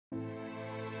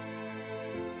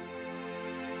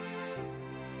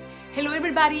Hello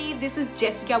everybody, this is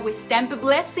Jessica with Stamp a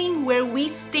Blessing, where we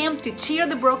stamp to cheer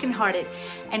the brokenhearted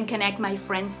and connect my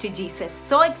friends to Jesus.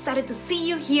 So excited to see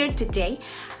you here today.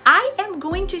 I am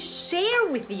going to share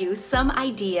with you some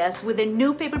ideas with a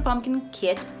new paper pumpkin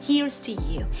kit. Here's to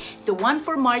you. It's the one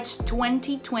for March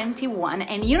 2021,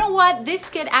 and you know what? This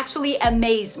kit actually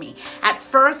amazed me. At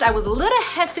first, I was a little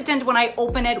hesitant when I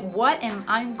opened it. What am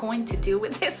I going to do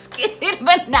with this kit?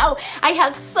 But now I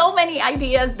have so many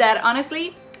ideas that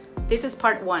honestly, this is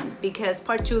part one, because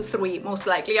part 2, 3 most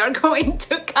likely are going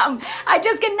to come. I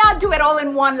just cannot do it all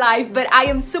in one live, but I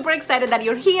am super excited that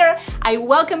you're here. I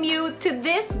welcome you to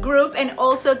this group and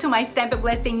also to my Stamp a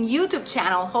Blessing YouTube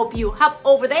channel. Hope you hop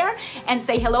over there and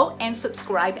say hello and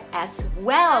subscribe as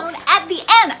well. At the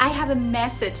end, I have a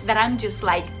message that I'm just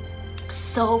like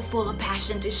so full of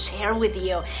passion to share with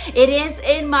you. It is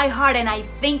in my heart, and I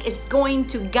think it's going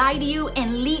to guide you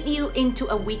and lead you into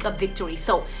a week of victory.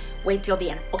 So wait till the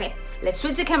end. Okay, let's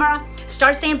switch the camera,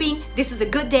 start stamping. This is a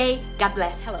good day. God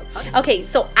bless. Hello. Okay,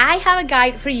 so I have a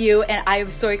guide for you, and I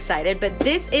am so excited. But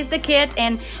this is the kit,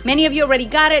 and many of you already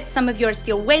got it. Some of you are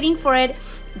still waiting for it.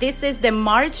 This is the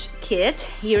March kit.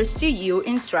 Here's to you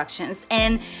instructions.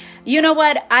 And you know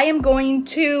what? I am going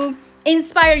to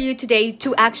inspire you today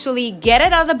to actually get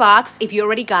it out of the box if you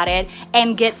already got it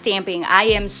and get stamping. I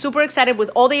am super excited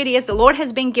with all the ideas the Lord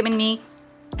has been giving me.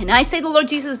 And I say the Lord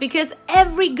Jesus because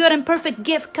every good and perfect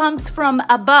gift comes from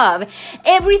above.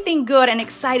 Everything good and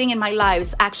exciting in my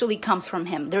lives actually comes from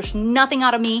Him. There's nothing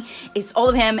out of me. It's all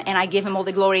of Him, and I give Him all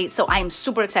the glory. So I am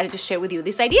super excited to share with you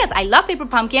these ideas. I love paper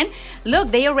pumpkin.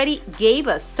 Look, they already gave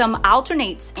us some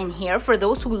alternates in here for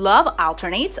those who love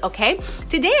alternates, okay?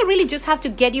 Today, I really just have to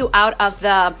get you out of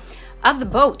the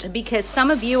boat, because some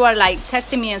of you are like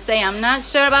texting me and saying, I'm not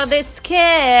sure about this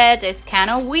kit. It's kind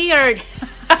of weird.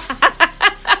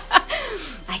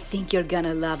 I think you're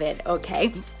gonna love it,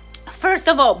 okay? First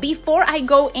of all, before I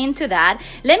go into that,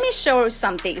 let me show you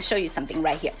something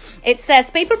right here. It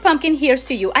says, Paper Pumpkin, here's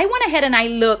to you. I went ahead and I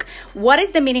looked, what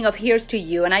is the meaning of here's to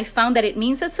you? And I found that it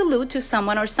means a salute to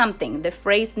someone or something. The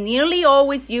phrase nearly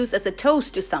always used as a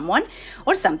toast to someone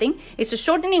or something is a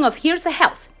shortening of here's a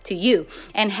health to you,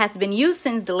 and has been used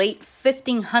since the late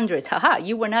 1500s. Haha,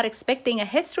 you were not expecting a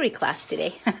history class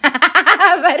today.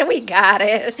 But we got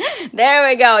it. There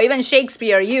we go. Even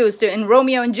Shakespeare used it in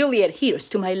Romeo and Juliet. Here's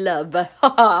to my love.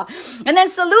 And then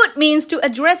salute means to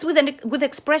address with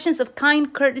expressions of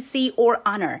kind courtesy or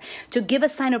honor, to give a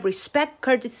sign of respect,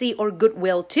 courtesy, or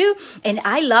goodwill to. And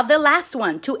I love the last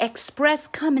one, to express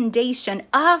commendation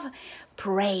of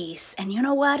praise. And you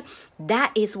know what?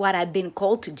 That is what I've been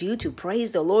called to do, to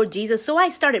praise the Lord Jesus. So I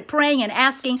started praying and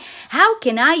asking, how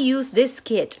can I use this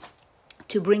kit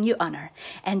to bring you honor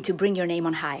and to bring your name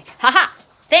on high? Haha!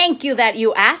 Thank you that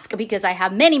you ask, because I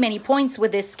have many, many points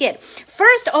with this kit.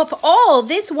 First of all,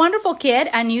 this wonderful kit,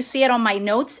 and you see it on my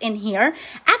notes in here,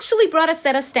 actually brought a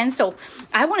set of stencils.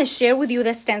 I want to share with you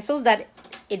the stencils that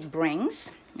it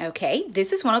brings. Okay,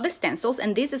 this is one of the stencils,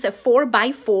 and this is a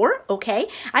 4x4, okay?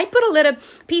 I put a little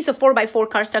piece of 4x4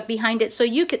 cardstock behind it so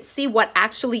you could see what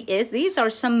actually is. These are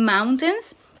some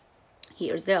mountains.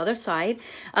 Here's the other side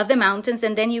of the mountains,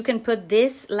 and then you can put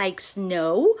this like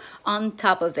snow on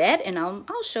top of it, and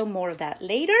I'll show more of that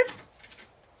later.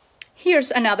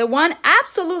 Here's another one,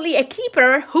 absolutely a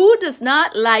keeper. Who does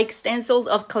not like stencils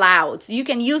of clouds? You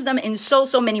can use them in so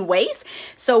many ways.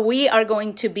 So we are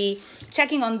going to be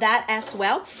checking on that as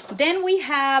well. Then we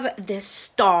have the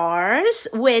stars,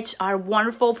 which are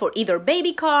wonderful for either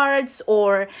baby cards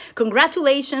or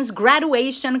congratulations,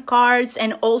 graduation cards,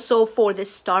 and also for the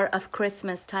Star of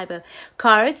Christmas type of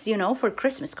cards, you know, for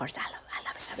Christmas cards. I love it.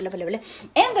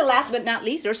 And the last but not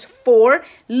least, there's 4.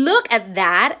 Look at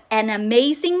that, an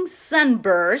amazing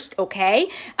sunburst, okay?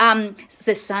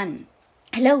 The sun.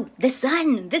 Hello, the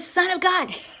sun of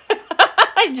God.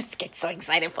 I just get so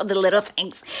excited for the little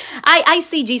things. I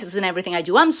see Jesus in everything I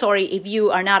do. I'm sorry if you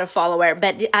are not a follower,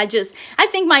 but I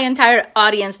think my entire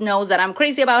audience knows that I'm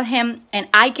crazy about Him, and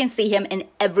I can see Him in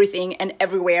everything and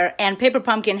everywhere. And Paper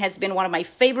Pumpkin has been one of my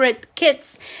favorite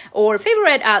kits or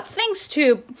favorite things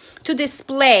to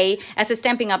display as a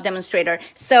Stampin' Up demonstrator.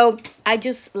 So I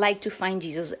just like to find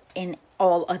Jesus in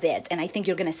all of it, and I think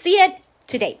you're gonna see it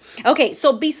today. Okay,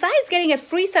 so besides getting a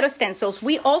free set of stencils,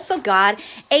 we also got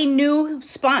a new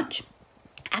sponge.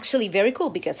 Actually, very cool,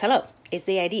 because hello, is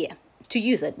the idea to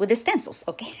use it with the stencils,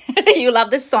 okay? You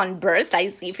love the sunburst. I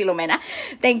see, Filomena.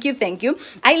 Thank you, thank you.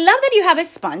 I love that you have a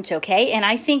sponge, okay? And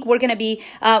I think we're going to be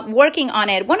working on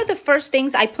it. One of the first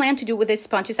things I plan to do with this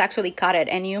sponge is actually cut it.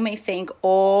 And you may think,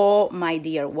 oh, my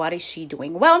dear, what is she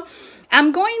doing? Well,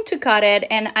 I'm going to cut it,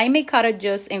 and I may cut it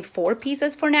just in 4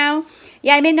 pieces for now.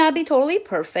 Yeah, it may not be totally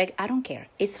perfect. I don't care.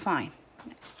 It's fine,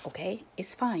 okay?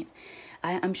 It's fine.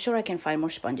 I'm sure I can find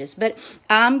more sponges, but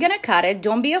I'm gonna cut it.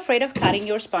 Don't be afraid of cutting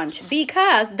your sponge,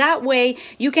 because that way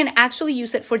you can actually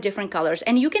use it for different colors,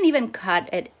 and you can even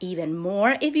cut it even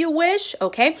more if you wish,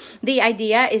 okay? The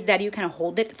idea is that you can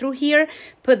hold it through here,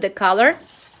 put the color,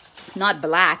 not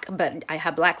black, but I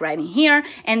have black right in here,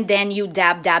 and then you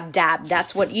dab, dab, dab.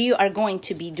 That's what you are going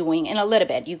to be doing in a little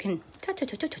bit. You can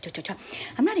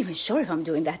I'm not even sure if I'm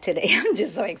doing that today. I'm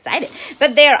just so excited.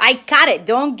 But there, I got it.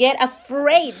 Don't get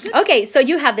afraid. Okay, so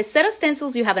you have the set of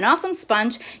stencils. You have an awesome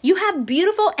sponge. You have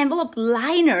beautiful envelope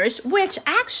liners, which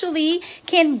actually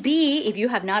can be, if you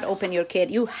have not opened your kit,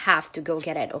 you have to go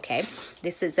get it, okay?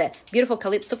 This is a beautiful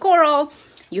Calypso Coral.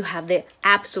 You have the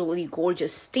absolutely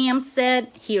gorgeous stamp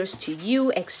set. Here's to you,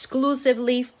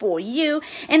 exclusively for you.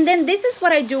 And then this is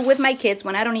what I do with my kids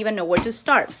when I don't even know where to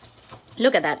start.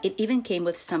 Look at that. It even came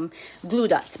with some glue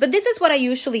dots. But this is what I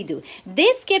usually do.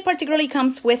 This kit particularly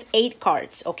comes with 8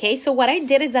 cards, okay? So what I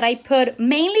did is that I put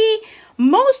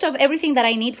most of everything that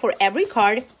I need for every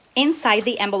card inside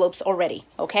the envelopes already,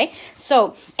 okay?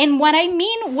 So, and what I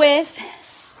mean with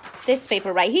this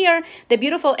paper right here, the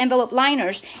beautiful envelope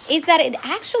liners, is that it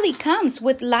actually comes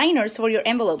with liners for your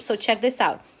envelopes. So check this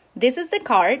out. This is the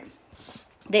card.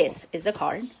 This is the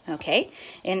card, okay?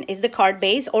 And is the card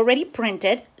base already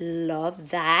printed. Love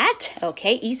that,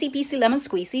 okay? Easy peasy lemon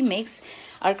squeezy, makes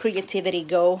our creativity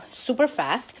go super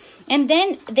fast. And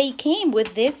then they came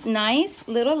with this nice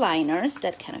little liners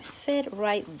that kind of fit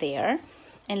right there.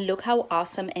 And look how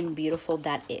awesome and beautiful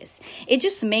that is. It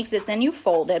just makes this, and you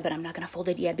fold it, but I'm not going to fold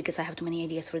it yet because I have too many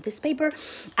ideas for this paper.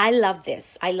 I love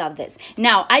this. I love this.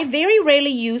 Now, I very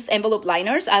rarely use envelope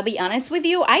liners. I'll be honest with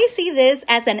you. I see this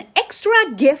as an extra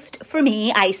gift for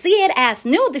me. I see it as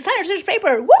new designer series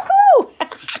paper. Woohoo!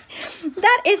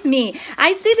 That is me.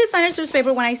 I see designer series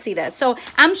paper when I see this. So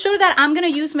I'm sure that I'm going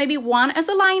to use maybe one as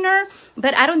a liner,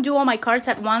 but I don't do all my cards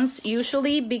at once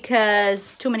usually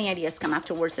because too many ideas come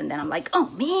afterwards, and then I'm like, oh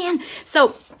man.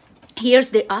 So here's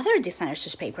the other designer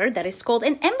series paper that is called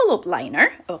an envelope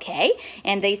liner, okay?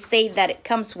 And they say that it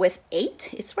comes with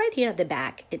 8. It's right here at the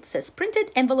back. It says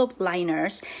printed envelope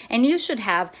liners, and you should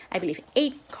have, I believe,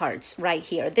 8 cards right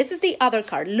here. This is the other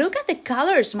card. Look at the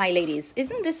colors, my ladies.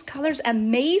 Isn't this colors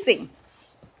amazing?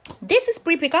 This is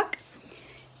pretty peacock.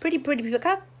 Pretty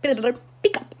peacock.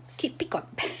 Peacock.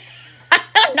 I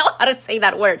don't know how to say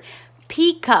that word.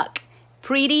 Peacock.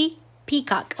 Pretty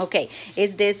peacock. Okay,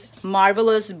 is this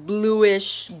marvelous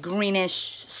bluish,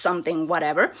 greenish something,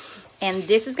 whatever. And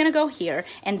this is gonna go here,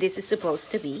 and this is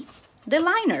supposed to be the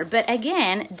liner. But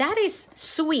again, that is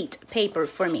sweet paper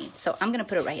for me. So I'm gonna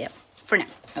put it right here for now,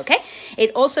 okay?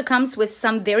 It also comes with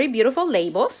some very beautiful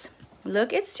labels.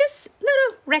 Look, it's just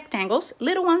little rectangles,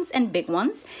 little ones and big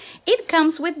ones. It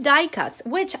comes with die cuts,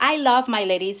 which I love, my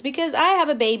ladies, because I have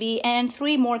a baby and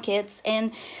 3 more kids.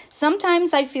 And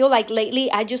sometimes I feel like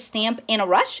lately I just stamp in a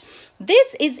rush.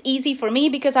 This is easy for me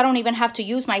because I don't even have to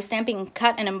use my stamping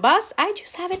cut and emboss. I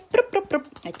just have it.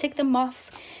 I take them off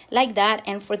like that.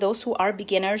 And for those who are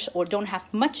beginners or don't have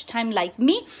much time like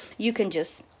me, you can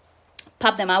just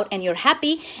pop them out and you're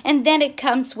happy. And then it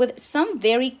comes with some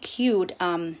very cute,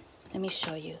 let me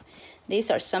show you. These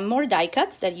are some more die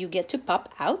cuts that you get to pop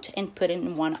out and put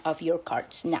in one of your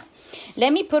cards. Now,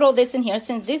 let me put all this in here.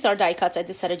 Since these are die cuts, I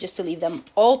decided just to leave them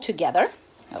all together.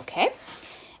 Okay.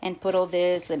 And put all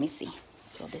this, let me see.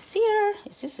 Put this here.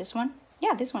 Is this one?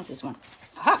 Yeah, this one's this one.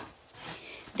 Aha.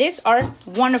 These are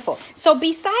wonderful. So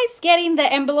besides getting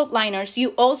the envelope liners,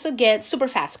 you also get super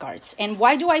fast cards. And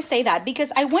why do I say that?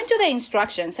 Because I went to the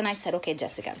instructions and I said, okay,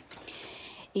 Jessica,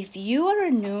 if you are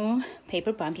a new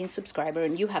Paper Pumpkin subscriber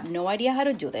and you have no idea how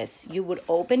to do this, you would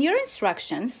open your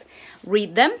instructions,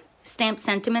 read them, stamp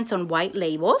sentiments on white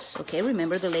labels. Okay,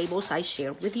 remember the labels I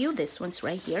shared with you? This one's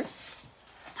right here.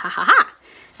 Ha ha ha.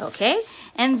 Okay,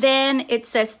 and then it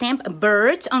says stamp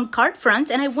birds on card fronts.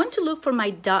 And I went to look for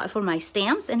my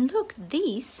stamps, and look,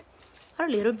 these are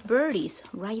little birdies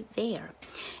right there.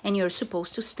 And you're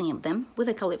supposed to stamp them with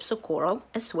a Calypso Coral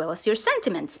as well as your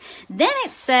sentiments. Then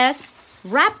it says,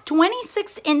 wrap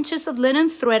 26 inches of linen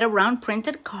thread around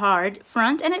printed card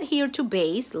front and adhere to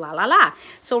base, la la la.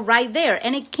 So right there,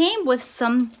 and it came with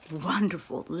some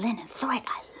wonderful linen thread.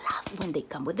 I love when they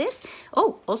come with this.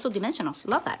 Oh, also dimensionals,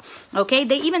 love that. Okay,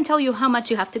 they even tell you how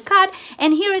much you have to cut.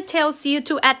 And here it tells you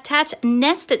to attach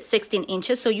nested 16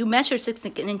 inches. So you measure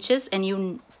 16 inches and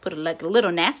you put like a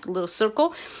little nest, a little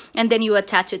circle, and then you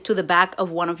attach it to the back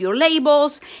of one of your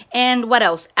labels. And what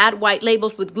else? Add white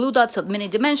labels with glue dots of mini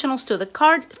dimensionals to the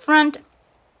card front.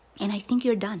 And I think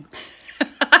you're done.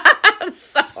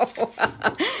 So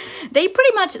they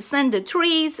pretty much send the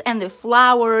trees and the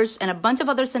flowers and a bunch of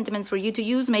other sentiments for you to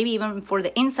use, maybe even for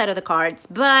the inside of the cards.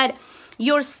 But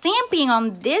your stamping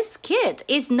on this kit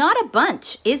is not a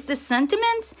bunch. It's the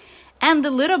sentiments and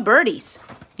the little birdies.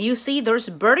 You see there's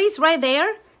birdies right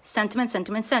there. Sentiment,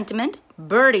 sentiment, sentiment.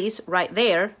 Birdies right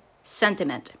there.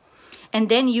 Sentiment. And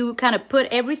then you kind of put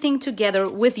everything together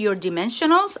with your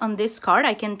dimensionals on this card.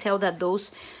 I can tell that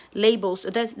those labels,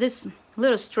 this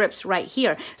little strips right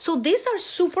here. So these are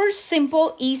super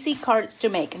simple, easy cards to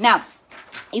make. Now,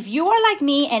 if you are like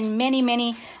me and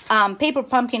many Paper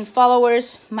Pumpkin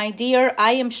followers, my dear,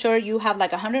 I am sure you have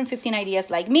like 115 ideas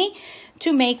like me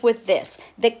to make with this.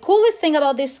 The coolest thing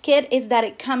about this kit is that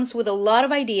it comes with a lot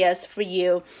of ideas for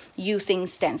you using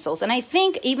stencils. And I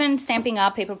think even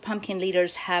Stampin'Up Paper Pumpkin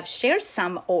leaders have shared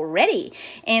some already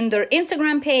in their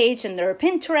Instagram page and their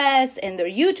Pinterest and their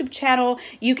YouTube channel.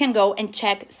 You can go and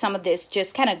check some of this.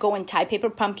 Just kind of go and type Paper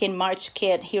Pumpkin March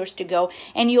kit, here's to go,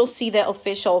 and you'll see the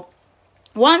official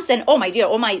once. And oh my dear,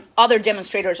 all my other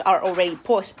demonstrators are already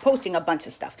posting a bunch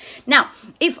of stuff. Now,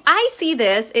 if I see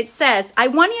this, it says, I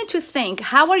want you to think,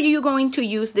 how are you going to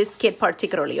use this kit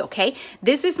particularly, okay?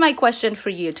 This is my question for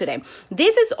you today.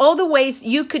 This is all the ways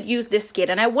you could use this kit,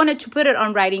 and I wanted to put it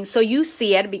on writing so you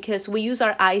see it, because we use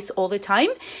our eyes all the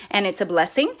time, and it's a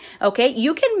blessing, okay?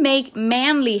 You can make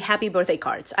manly happy birthday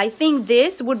cards. I think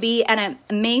this would be an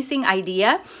amazing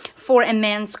idea for a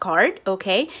man's card,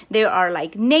 okay? There are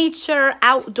like nature,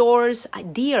 outdoors.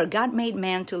 Dear, God made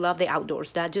man to love the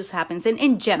outdoors. That just happens. And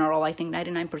in general, I think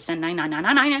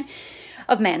 99%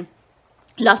 of men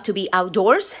love to be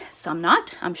outdoors. Some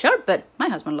not, I'm sure, but my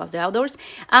husband loves the outdoors.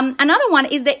 Another one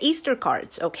is the Easter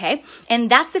cards, okay? And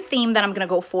that's the theme that I'm gonna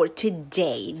go for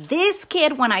today. This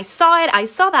kit, when I saw it, I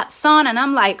saw that sun and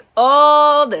I'm like,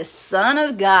 oh, the Son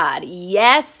of God.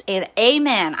 Yes and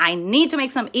amen. I need to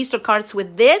make some Easter cards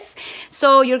with this.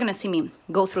 So you're gonna see me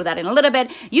go through that in a little bit.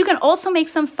 You can also make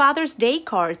some Father's Day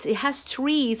cards. It has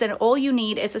trees and all you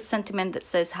need is a sentiment that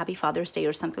says Happy Father's Day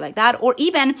or something like that. Or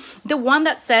even the one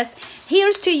that says,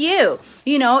 here's to you.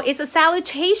 You know, it's a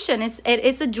salutation.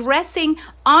 It's addressing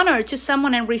honor to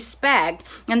someone and respect.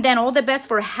 And then all the best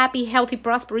for a happy, healthy,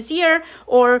 prosperous year.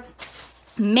 Or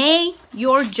may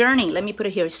your journey, let me put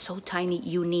it here, it's so tiny,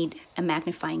 you need a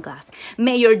magnifying glass.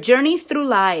 May your journey through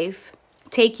life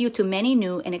take you to many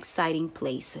new and exciting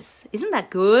places. Isn't that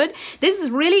good? This is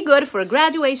really good for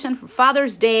graduation, for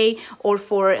Father's Day, or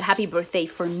for happy birthday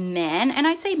for men. And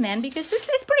I say men because this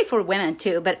is pretty for women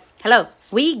too. But hello,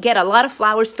 we get a lot of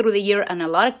flowers through the year and a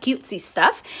lot of cutesy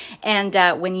stuff. And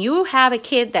when you have a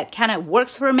kid that kind of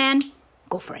works for men,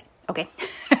 go for it. Okay.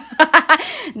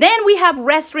 Then we have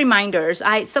rest reminders.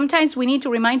 Sometimes we need to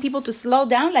remind people to slow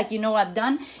down, like I've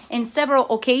done in several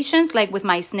occasions, like with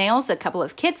my snails a couple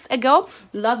of kits ago.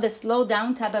 Love the slow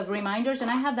down type of reminders.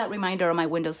 And I have that reminder on my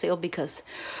windowsill because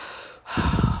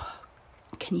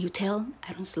can you tell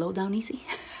I don't slow down easy?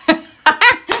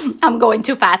 I'm going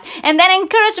too fast. And then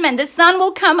encouragement. The sun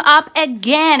will come up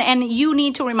again. And you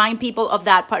need to remind people of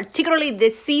that, particularly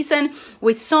this season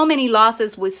with so many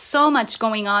losses, with so much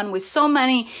going on, with so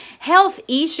many health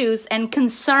issues and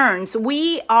concerns.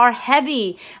 We are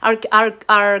heavy.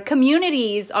 Our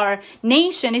communities, our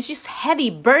nation is just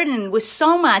heavy, burdened with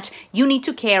so much. You need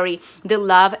to carry the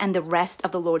love and the rest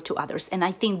of the Lord to others. And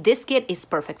I think this kit is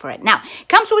perfect for it. Now,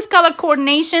 comes with color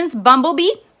coordinations,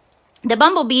 Bumblebee. The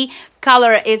Bumblebee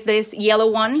color is this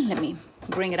yellow one. Let me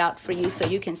bring it out for you so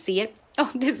you can see it.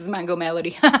 Oh, this is Mango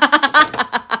Melody.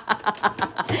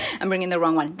 I'm bringing the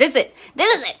wrong one. This is it.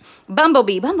 This is it.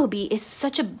 Bumblebee. Bumblebee is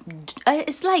such a,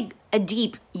 it's like a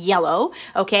deep yellow,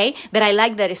 okay? But I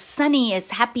like that it's sunny, it's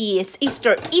happy, it's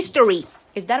Eastery.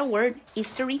 Is that a word?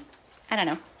 Eastery? I don't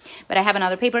know. But I have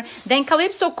another paper. Then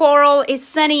Calypso Coral is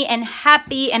sunny and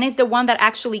happy, and it's the one that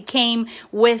actually came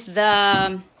with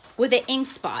the ink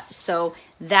spot. So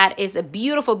that is a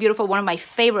beautiful, beautiful, one of my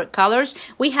favorite colors.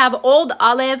 We have Old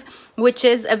Olive, which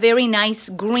is a very nice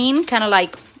green, kind of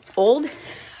like old.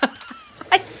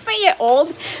 I say it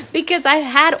old because I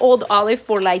had Old Olive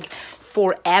for like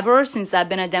forever since I've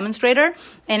been a demonstrator.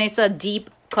 And it's a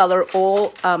deep color,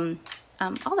 all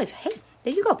olive. Hey,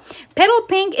 there you go. Petal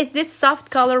Pink is this soft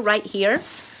color right here.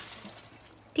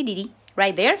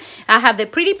 right there. I have the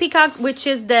Pretty Peacock, which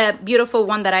is the beautiful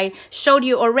one that I showed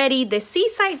you already. The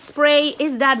Seaside Spray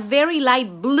is that very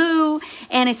light blue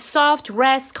and a soft,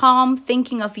 rest, calm,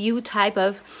 thinking of you type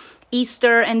of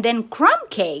Easter. And then Crumb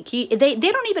Cake. They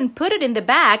don't even put it in the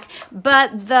back,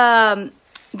 but the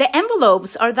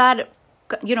envelopes are that,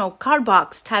 you know, card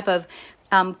box type of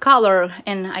color.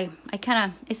 And I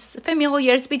kind of, it's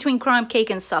familiar. It's between Crumb Cake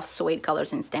and soft suede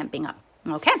colors in Stampin' Up.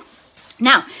 Okay.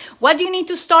 Now, what do you need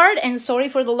to start? And sorry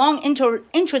for the long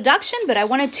introduction, but I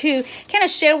wanted to kind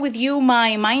of share with you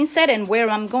my mindset and where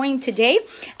I'm going today.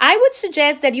 I would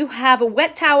suggest that you have a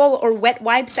wet towel or wet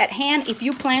wipes at hand if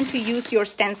you plan to use your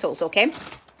stencils, okay?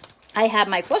 I have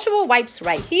my flushable wipes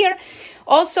right here.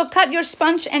 Also, cut your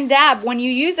sponge and dab when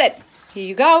you use it. Here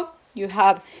you go. You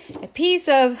have a piece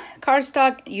of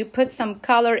cardstock. You put some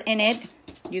color in it.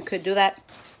 You could do that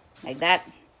like that.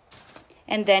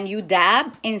 And then you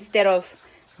dab. Instead of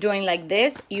doing like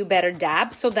this, you better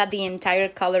dab so that the entire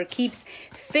color keeps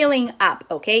filling up,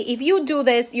 okay? If you do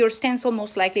this, your stencil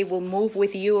most likely will move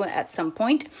with you at some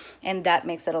point, and that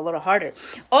makes it a little harder.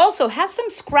 Also, have some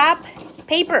scrap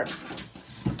paper.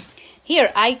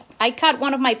 Here, I cut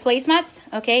one of my placemats,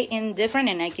 okay, in different,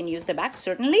 and I can use the back,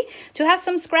 certainly, to have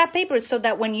some scrap paper so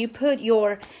that when you put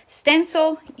your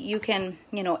stencil, you can,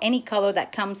 you know, any color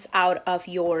that comes out of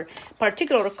your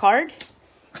particular card,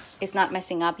 it's not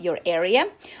messing up your area.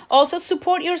 Also,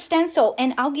 support your stencil,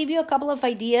 and I'll give you a couple of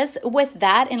ideas with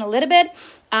that in a little bit.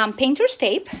 Painter's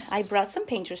tape. I brought some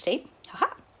painter's tape.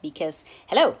 Haha. Because,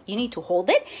 hello, you need to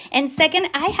hold it. And second,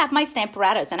 I have my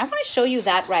Stamparatus, and I want to show you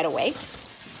that right away.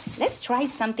 Let's try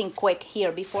something quick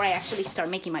here before I actually start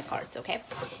making my cards, okay?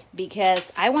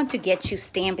 Because I want to get you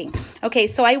stamping. Okay,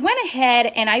 so I went ahead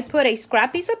and I put a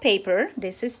scrap piece of paper.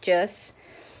 This is just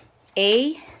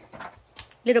a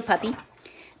little puppy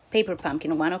paper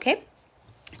pumpkin one, okay?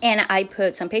 And I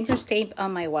put some painter's tape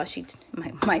on my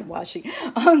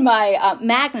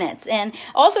magnets. And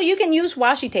also you can use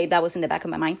washi tape. That was in the back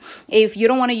of my mind. If you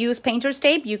don't want to use painter's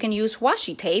tape, you can use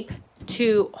washi tape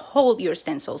to hold your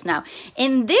stencils. Now,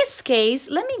 in this case,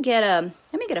 let me get a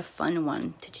fun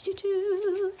one.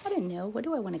 I don't know. What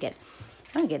do I want to get?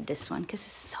 I want to get this one because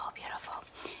it's so beautiful.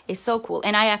 It's so cool.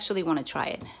 And I actually want to try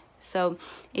it. So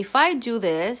if I do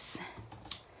this,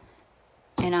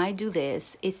 and I do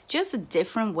this, it's just a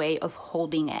different way of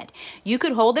holding it. You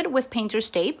could hold it with painter's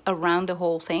tape around the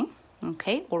whole thing,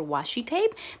 okay, or washi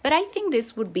tape, but I think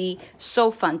this would be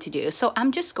so fun to do. So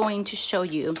I'm just going to show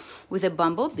you with a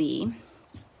bumblebee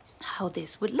how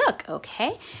this would look,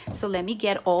 okay? So let me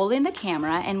get all in the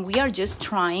camera, and we are just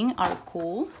trying our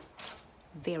cool,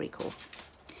 very cool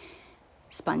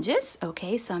sponges,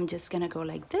 okay? So I'm just gonna go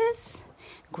like this,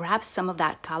 grab some of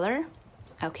that color.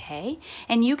 Okay,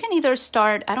 and you can either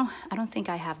start, I don't think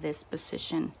I have this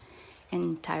position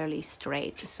entirely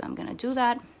straight, so I'm gonna do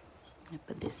that. I'm gonna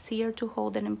put this here to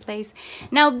hold it in place.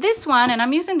 Now this one, and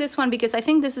I'm using this one because I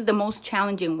think this is the most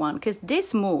challenging one, because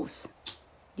this moves.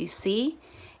 You see,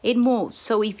 it moves.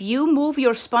 So if you move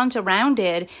your sponge around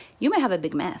it, you may have a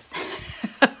big mess.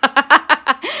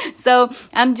 So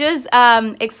I'm just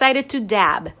excited to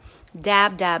dab.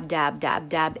 Dab, dab, dab, dab,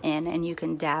 dab in, and you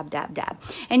can dab, dab, dab.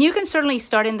 And you can certainly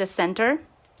start in the center.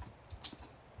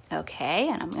 Okay,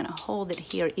 and I'm gonna hold it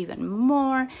here even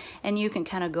more, and you can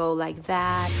kind of go like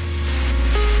that.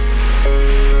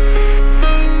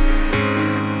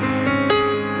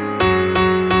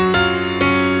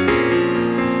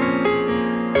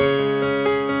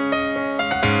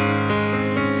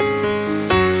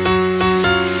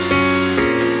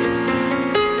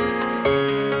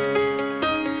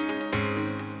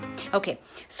 Okay,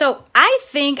 so I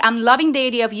think I'm loving the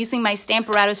idea of using my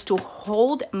Stamparatus to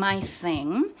hold my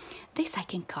thing. This I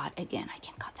can cut again. I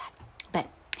can cut that. But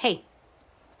hey,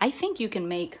 I think you can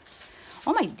make,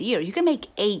 oh my dear, you can make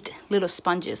 8 little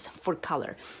sponges for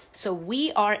color. So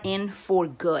we are in for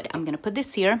good. I'm going to put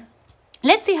this here.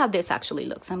 Let's see how this actually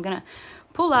looks. I'm going to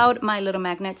pull out my little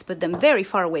magnets, put them very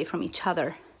far away from each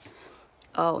other.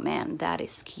 Oh man, that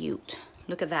is cute.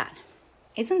 Look at that.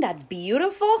 Isn't that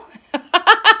beautiful?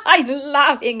 I'm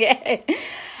loving it.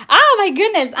 Oh my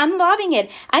goodness, I'm loving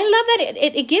it. I love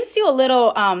that it gives you a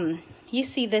little, you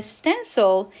see the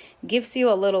stencil gives you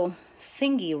a little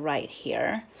thingy right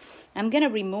here. I'm going to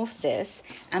remove this.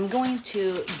 I'm going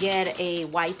to get a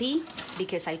wipey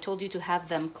because I told you to have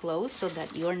them closed so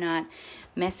that you're not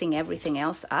messing everything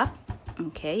else up.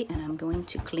 Okay, and I'm going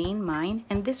to clean mine.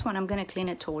 And this one, I'm going to clean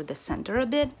it toward the center a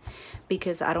bit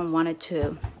because I don't want it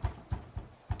to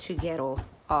get all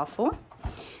awful.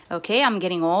 Okay, I'm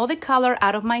getting all the color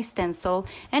out of my stencil.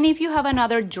 And if you have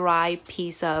another dry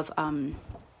piece of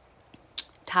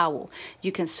towel,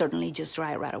 you can certainly just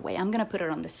dry it right away. I'm gonna put it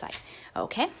on the side,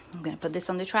 okay? I'm gonna put this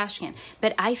on the trash can.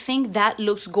 But I think that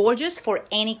looks gorgeous for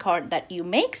any card that you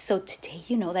make. So today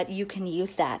you know that you can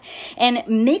use that. And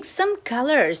mix some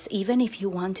colors. Even if you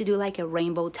want to do like a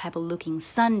rainbow type of looking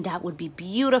sun, that would be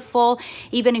beautiful.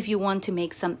 Even if you want to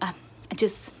make some,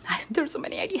 there's so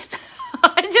many ideas.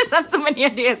 I just have so many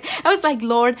ideas. I was like,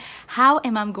 Lord, how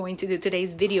am I going to do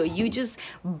today's video? You just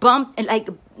dump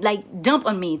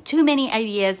on me too many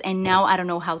ideas, and now I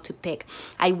don't know how to pick.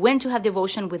 I went to have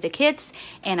devotion with the kids,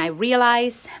 and I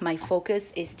realized my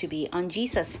focus is to be on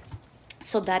Jesus.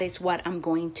 So that is what I'm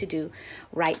going to do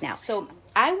right now. So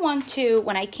I want to,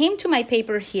 when I came to my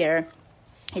paper here,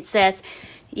 it says,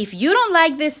 if you don't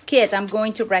like this kit, I'm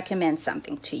going to recommend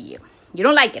something to you. You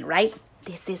don't like it, right?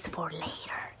 This is for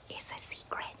later. It's a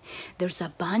secret. There's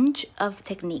a bunch of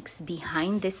techniques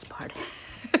behind this part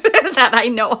that I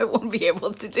know I won't be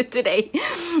able to do today.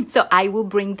 So I will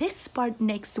bring this part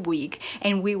next week,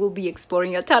 and we will be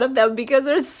exploring a ton of them because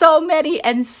there's so many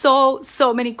and so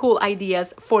many cool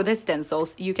ideas for the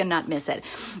stencils. You cannot miss it.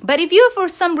 But if you for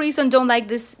some reason don't like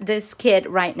this kit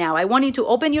right now, I want you to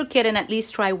open your kit and at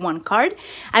least try one card.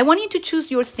 I want you to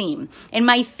choose your theme. And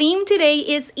my theme today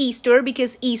is Easter,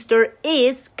 because Easter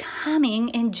is coming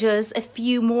in just a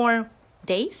few more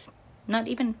days. Not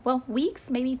even, well, weeks,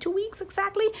 maybe 2 weeks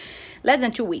exactly, less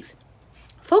than 2 weeks.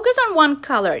 Focus on one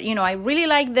color. You know, I really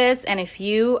like this. And if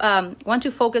you want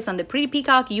to focus on the pretty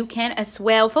peacock, you can as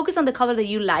well. Focus on the color that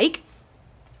you like.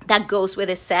 That goes with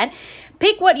this set.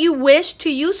 Pick what you wish to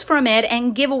use from it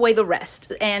and give away the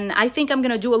rest. And I think I'm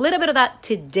going to do a little bit of that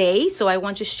today. So I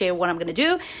want to share what I'm going to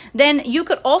do. Then you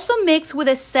could also mix with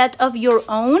a set of your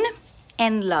own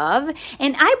and love.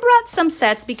 And I brought some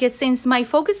sets because since my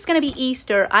focus is going to be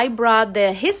Easter, I brought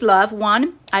the His Love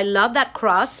one. I love that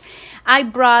cross. I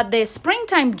brought the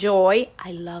Springtime Joy.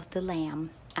 I love the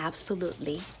lamb.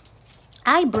 Absolutely.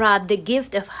 I brought the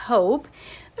Gift of Hope.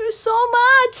 There's so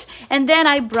much. And then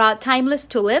I brought Timeless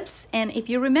Tulips. And if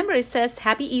you remember, it says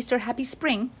Happy Easter, Happy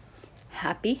Spring.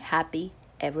 Happy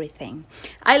everything.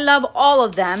 I love all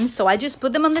of them, so I just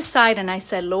put them on the side and I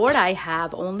said, Lord, I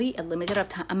have only a limited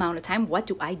amount of time. What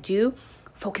do I do?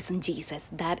 Focus on Jesus.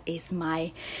 That is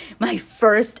my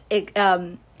first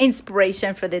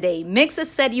inspiration for the day. Mix a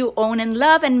set you own and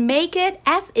love and make it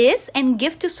as is and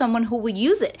give to someone who will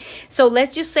use it. So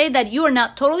let's just say that you are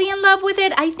not totally in love with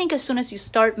it. I think as soon as you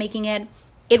start making it,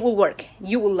 it will work.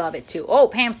 You will love it too. Oh,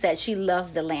 Pam said she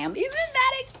loves the lamb. Isn't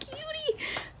that a cutie?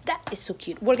 That is so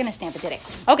cute. We're going to stamp it today.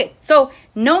 Okay, so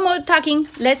no more talking.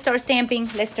 Let's start stamping.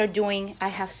 Let's start doing. I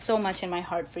have so much in my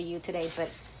heart for you today, but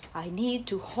I need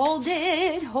to hold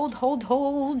it.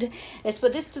 Hold. Let's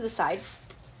put this to the side.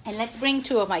 And let's bring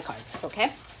 2 of my cards,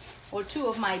 okay? Or 2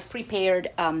 of my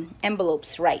prepared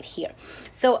envelopes right here.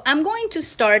 So I'm going to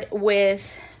start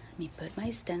with, let me put my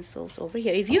stencils over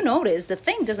here. If you notice, the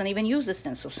thing doesn't even use the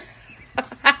stencils.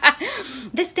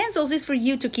 The stencils is for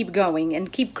you to keep going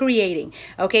and keep creating.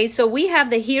 Okay, so we have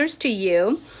the Here's to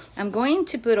You. I'm going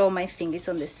to put all my thingies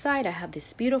on this side. I have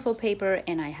this beautiful paper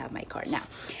and I have my card. Now,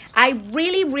 I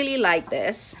really like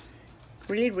this.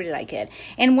 Really like it.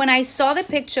 And when I saw the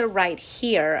picture right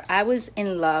here, I was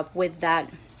in love with that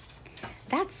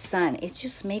sun. It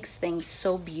just makes things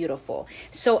so beautiful.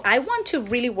 So I want to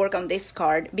really work on this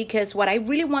card because what I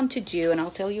really want to do, and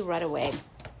I'll tell you right away,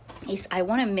 is I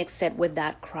want to mix it with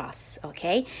that cross,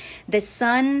 okay? The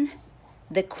sun,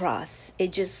 the cross,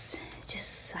 it just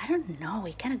I don't know,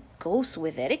 it kind of goes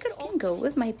with it. It could all go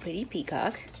with my pretty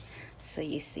peacock. So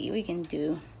you see, we can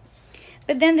do,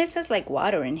 but then this has like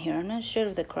water in here. I'm not sure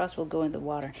if the cross will go in the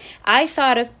water. I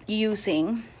thought of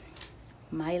using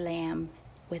my lamb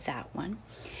with that one,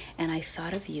 and I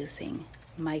thought of using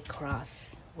my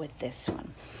cross with this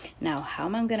one. Now, how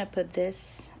am I going to put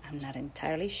this? I'm not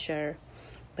entirely sure.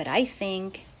 But I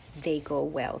think they go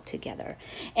well together.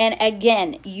 And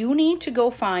again, you need to go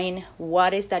find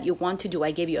what is that you want to do.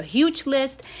 I gave you a huge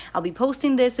list. I'll be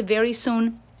posting this very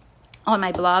soon on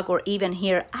my blog or even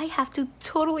here. I have to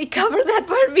totally cover that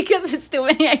part because it's too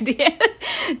many ideas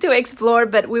to explore,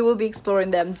 but we will be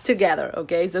exploring them together,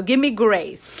 okay? So give me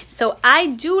grace. So I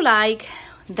do like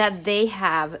that they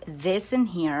have this in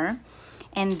here,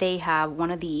 and they have one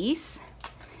of these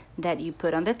that you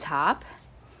put on the top.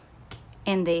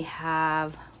 And they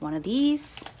have one of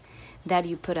these that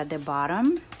you put at the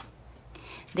bottom.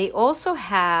 They also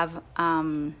have,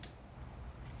 trying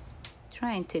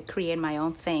to create my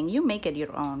own thing. You make it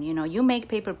your own, you know, you make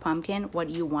paper pumpkin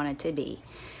what you want it to be.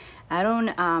 I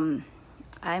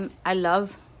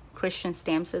love Christian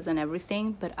stamps and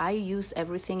everything, but I use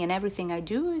everything, and everything I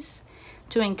do is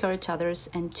to encourage others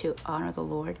and to honor the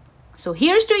Lord. So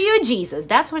here's to you, Jesus.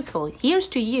 That's what it's called. Here's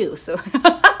to you. So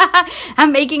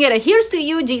I'm making it a here's to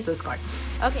you, Jesus card.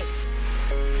 Okay.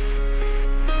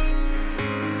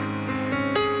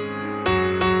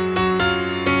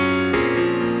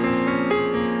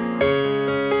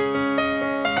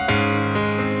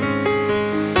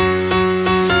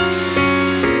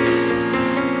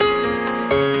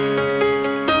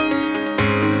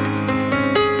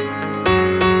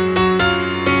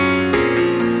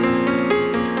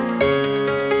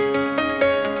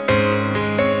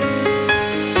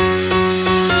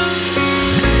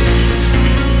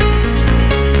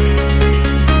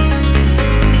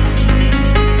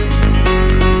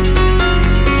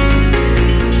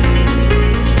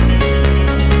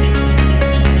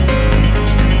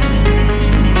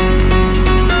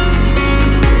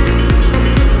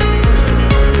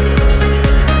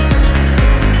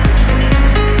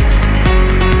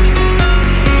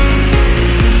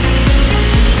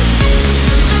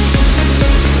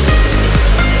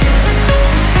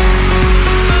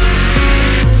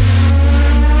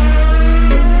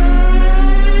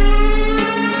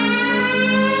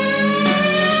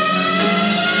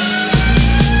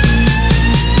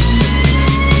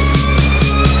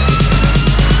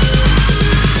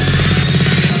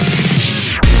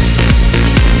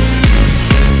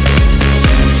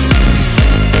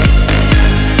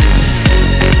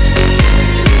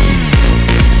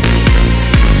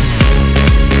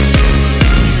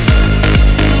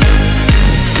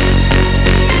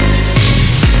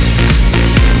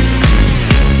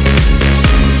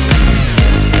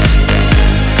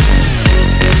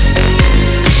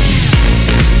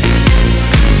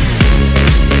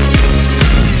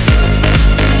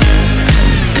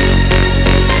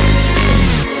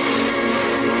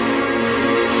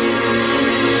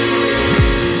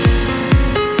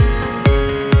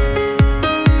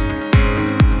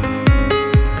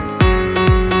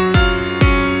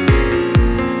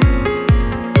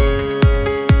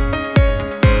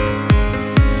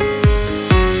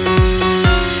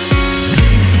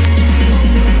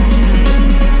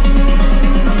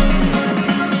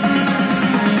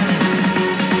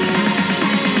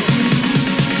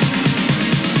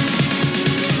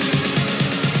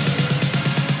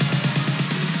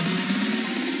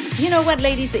 know what,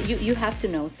 ladies, you have to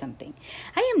know something.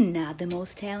 I am not the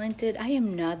most talented. I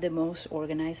am not the most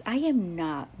organized. I am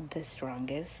not the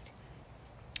strongest.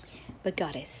 But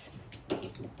God is.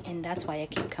 And that's why I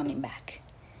keep coming back.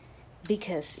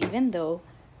 Because even though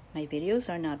my videos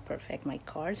are not perfect, my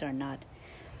cards are not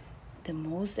the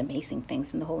most amazing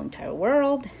things in the whole entire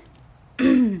world,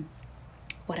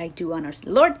 what I do honors the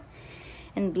Lord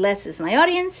and blesses my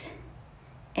audience.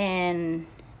 And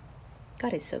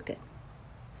God is so good.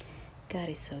 God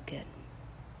is so good.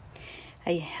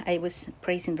 I was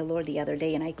praising the Lord the other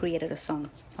day, and I created a song.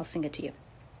 I'll sing it to you.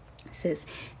 It says,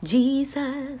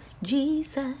 Jesus,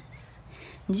 Jesus,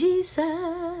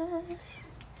 Jesus,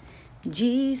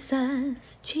 Jesus,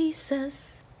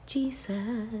 Jesus,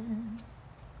 Jesus,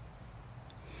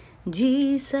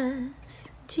 Jesus,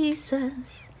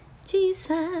 Jesus,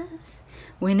 Jesus.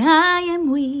 When I am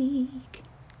weak,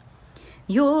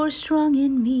 you're strong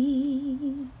in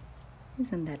me.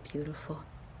 Isn't that beautiful?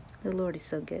 The Lord is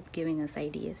so good, giving us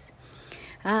ideas.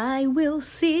 I will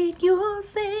seek your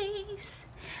face.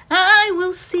 I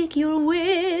will seek your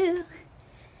will.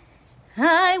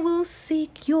 I will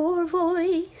seek your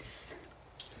voice.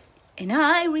 And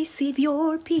I receive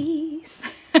your peace.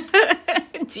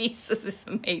 Jesus is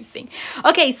amazing.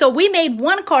 Okay, so we made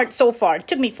one card so far. It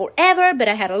took me forever, but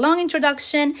I had a long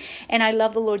introduction, and I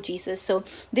love the Lord Jesus. So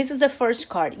this is the first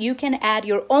card. You can add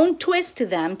your own twist to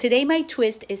them. Today my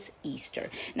twist is Easter.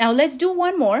 Now let's do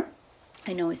one more.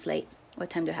 I know it's late. What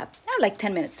time do I have? I have like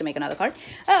 10 minutes to make another card.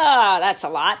 Ah, that's a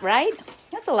lot, right?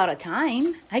 That's a lot of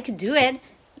time. I could do it.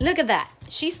 Look at that.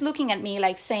 She's looking at me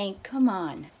like saying, come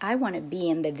on, I want to be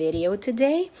in the video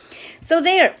today. So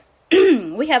there,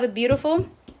 we have a beautiful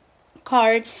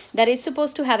card that is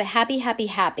supposed to have a happy, happy,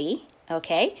 happy.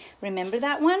 Okay, remember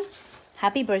that one?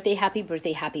 Happy birthday, happy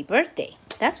birthday, happy birthday.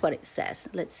 That's what it says.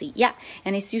 Let's see. Yeah,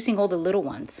 and it's using all the little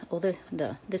ones, all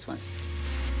this ones.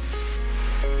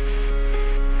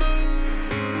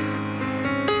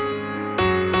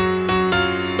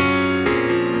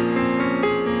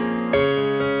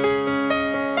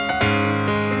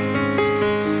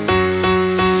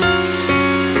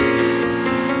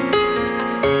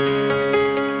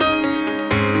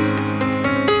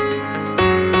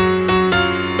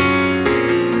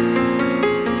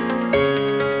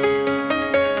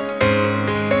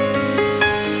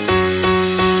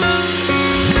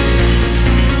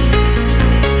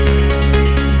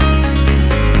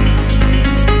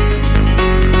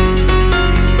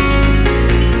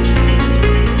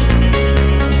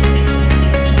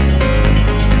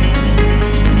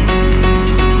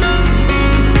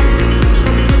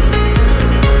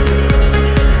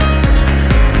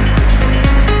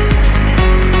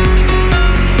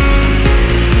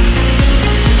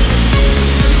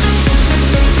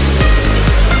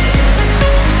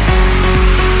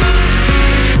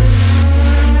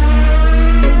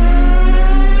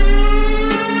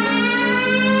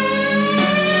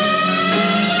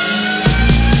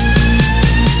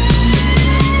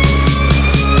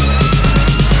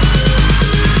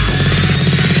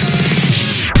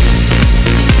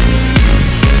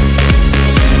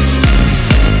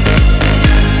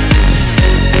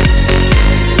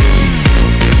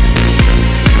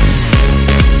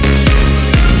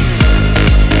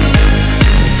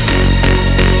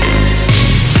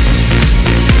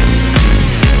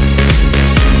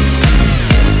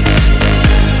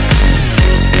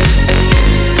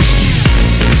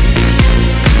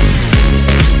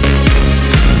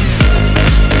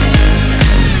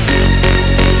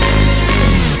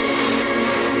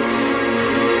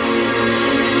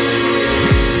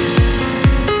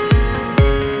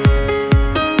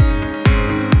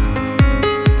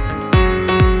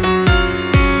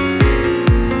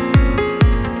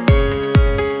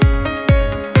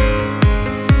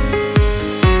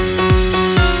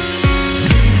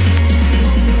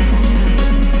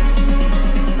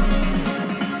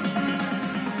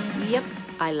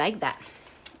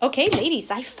 Okay,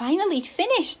 ladies, I finally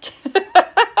finished.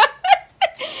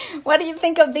 What do you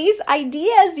think of these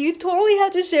ideas? You totally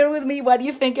have to share with me what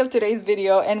you think of today's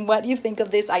video and what you think of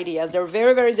these ideas. They're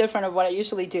very, very different of what I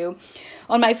usually do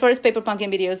on my first Paper Pumpkin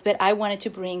videos, but I wanted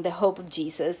to bring the hope of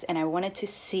Jesus, and I want you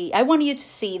to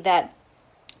see that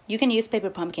you can use Paper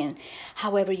Pumpkin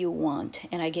however you want.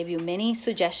 And I gave you many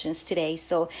suggestions today.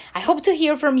 So I hope to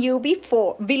hear from you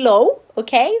below.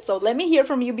 Okay, so let me hear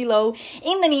from you below.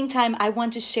 In the meantime, I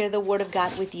want to share the Word of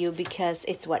God with you because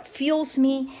it's what fuels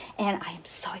me, and I am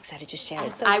so excited to share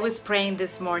it. So I was praying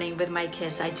this morning with my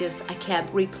kids. I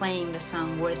kept replaying the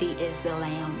song, Worthy is the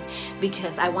Lamb,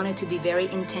 because I wanted to be very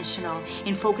intentional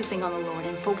in focusing on the Lord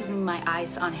and focusing my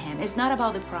eyes on Him. It's not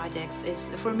about the projects.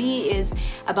 For me, is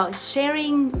about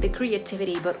sharing the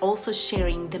creativity, but also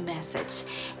sharing the message.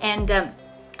 And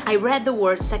I read the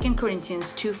word 2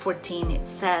 Corinthians 2:14. It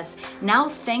says, "Now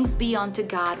thanks be unto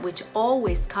God, which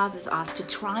always causes us to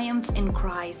triumph in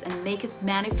Christ and maketh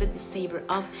manifest the savor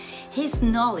of His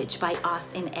knowledge by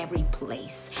us in every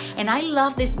place." And I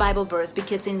love this Bible verse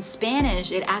because in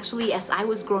Spanish, it actually, as I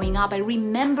was growing up, I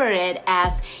remember it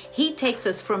as He takes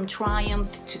us from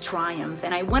triumph to triumph.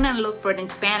 And I went and looked for it in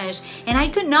Spanish, and I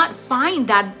could not find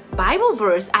that Bible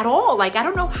verse at all. Like, I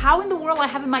don't know how in the world I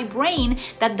have in my brain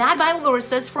that Bible verse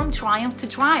says from triumph to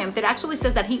triumph. It actually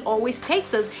says that He always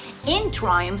takes us in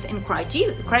triumph in Christ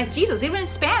Jesus. Even in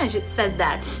Spanish it says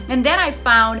that. And then I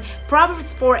found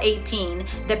Proverbs 4:18.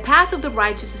 "The path of the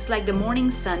righteous is like the morning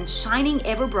sun, shining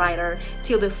ever brighter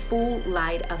till the full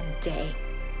light of day."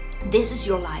 This is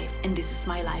your life and this is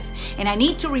my life. And I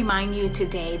need to remind you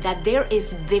today that there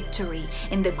is victory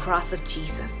in the cross of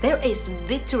Jesus. There is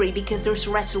victory because there's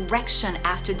resurrection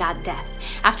after that death,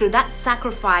 after that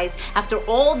sacrifice, after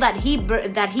all that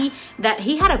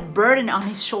he had a burden on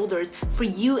His shoulders for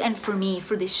you and for me,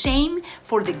 for the shame,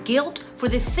 for the guilt, for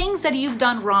the things that you've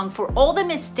done wrong, for all the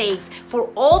mistakes, for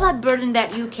all that burden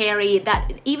that you carry,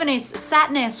 that even is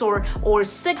sadness or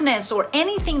sickness or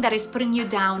anything that is putting you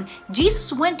down.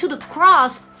 Jesus went to the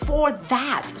cross for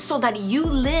that, so that you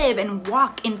live and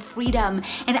walk in freedom.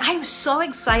 And I'm so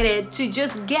excited to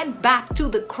just get back to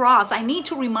the cross. I need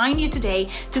to remind you today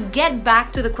to get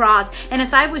back to the cross. And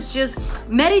as I was just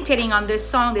meditating on this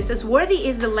song, it says, "Worthy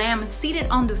is the Lamb seated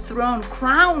on the throne,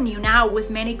 crown you now with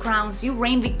many crowns. You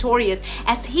reign victorious."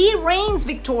 As He reigns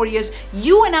victorious,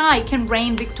 you and I can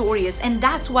reign victorious. And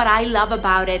that's what I love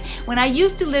about it. When I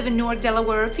used to live in Newark,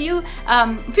 Delaware, a few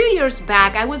years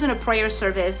back, I was in a prayer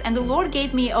service, and the Lord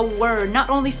gave me a word, not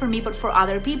only for me, but for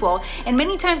other people. And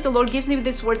many times the Lord gives me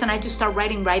these words, and I just start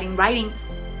writing.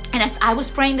 And as I was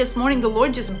praying this morning, the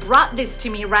Lord just brought this to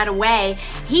me right away.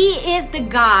 He is the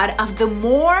God of the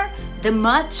more, the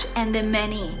much, and the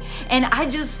many. And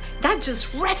that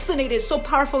just resonated so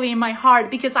powerfully in my heart,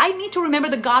 because I need to remember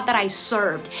the God that I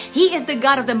served. He is the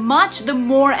God of the much, the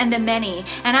more, and the many.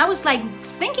 And I was like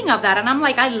thinking of that, and I'm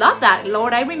like, I love that,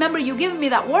 Lord. I remember you giving me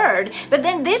that word. But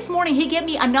then this morning He gave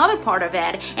me another part of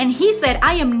it, and He said,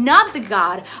 "I am not the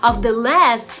God of the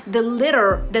less, the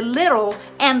little,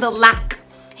 and the lack."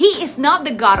 He is not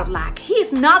the God of lack. He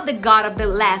is not the God of the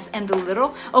less and the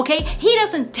little, okay? He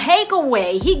doesn't take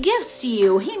away. He gives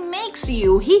you. He makes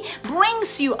you. He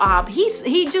brings you up.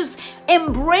 He just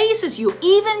embraces you.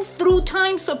 Even through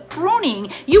times of pruning,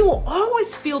 you will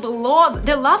always feel the love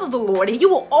of the Lord. You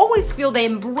will always feel the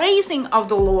embracing of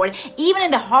the Lord. Even in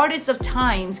the hardest of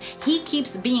times, He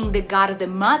keeps being the God of the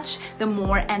much, the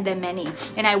more, and the many.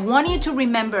 And I want you to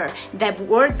remember that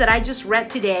words that I just read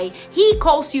today. He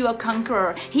calls you a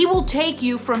conqueror. He will take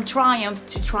you from triumph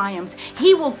to triumph.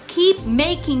 He will keep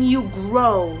making you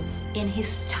grow in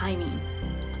His timing.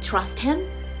 Trust Him,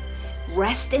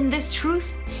 rest in this truth,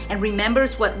 and remember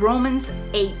what Romans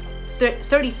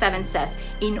 8:37 says.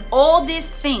 "In all these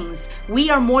things, we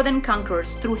are more than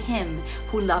conquerors through Him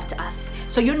who loved us."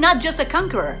 So you're not just a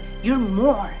conqueror, you're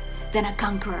more than a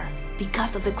conqueror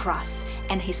because of the cross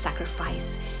and His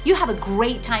sacrifice. You have a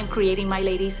great time creating, my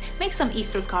ladies. Make some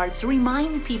Easter cards.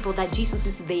 Remind people that Jesus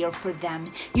is there for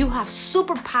them. You have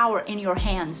superpower in your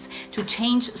hands to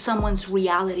change someone's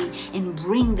reality and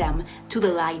bring them to the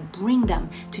light, bring them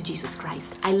to Jesus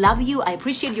Christ. I love you. I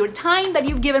appreciate your time that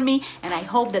you've given me, and I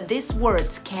hope that these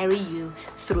words carry you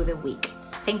through the week.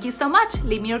 Thank you so much.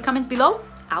 Leave me your comments below.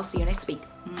 I'll see you next week.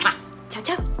 Mwah. Ciao,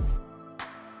 ciao.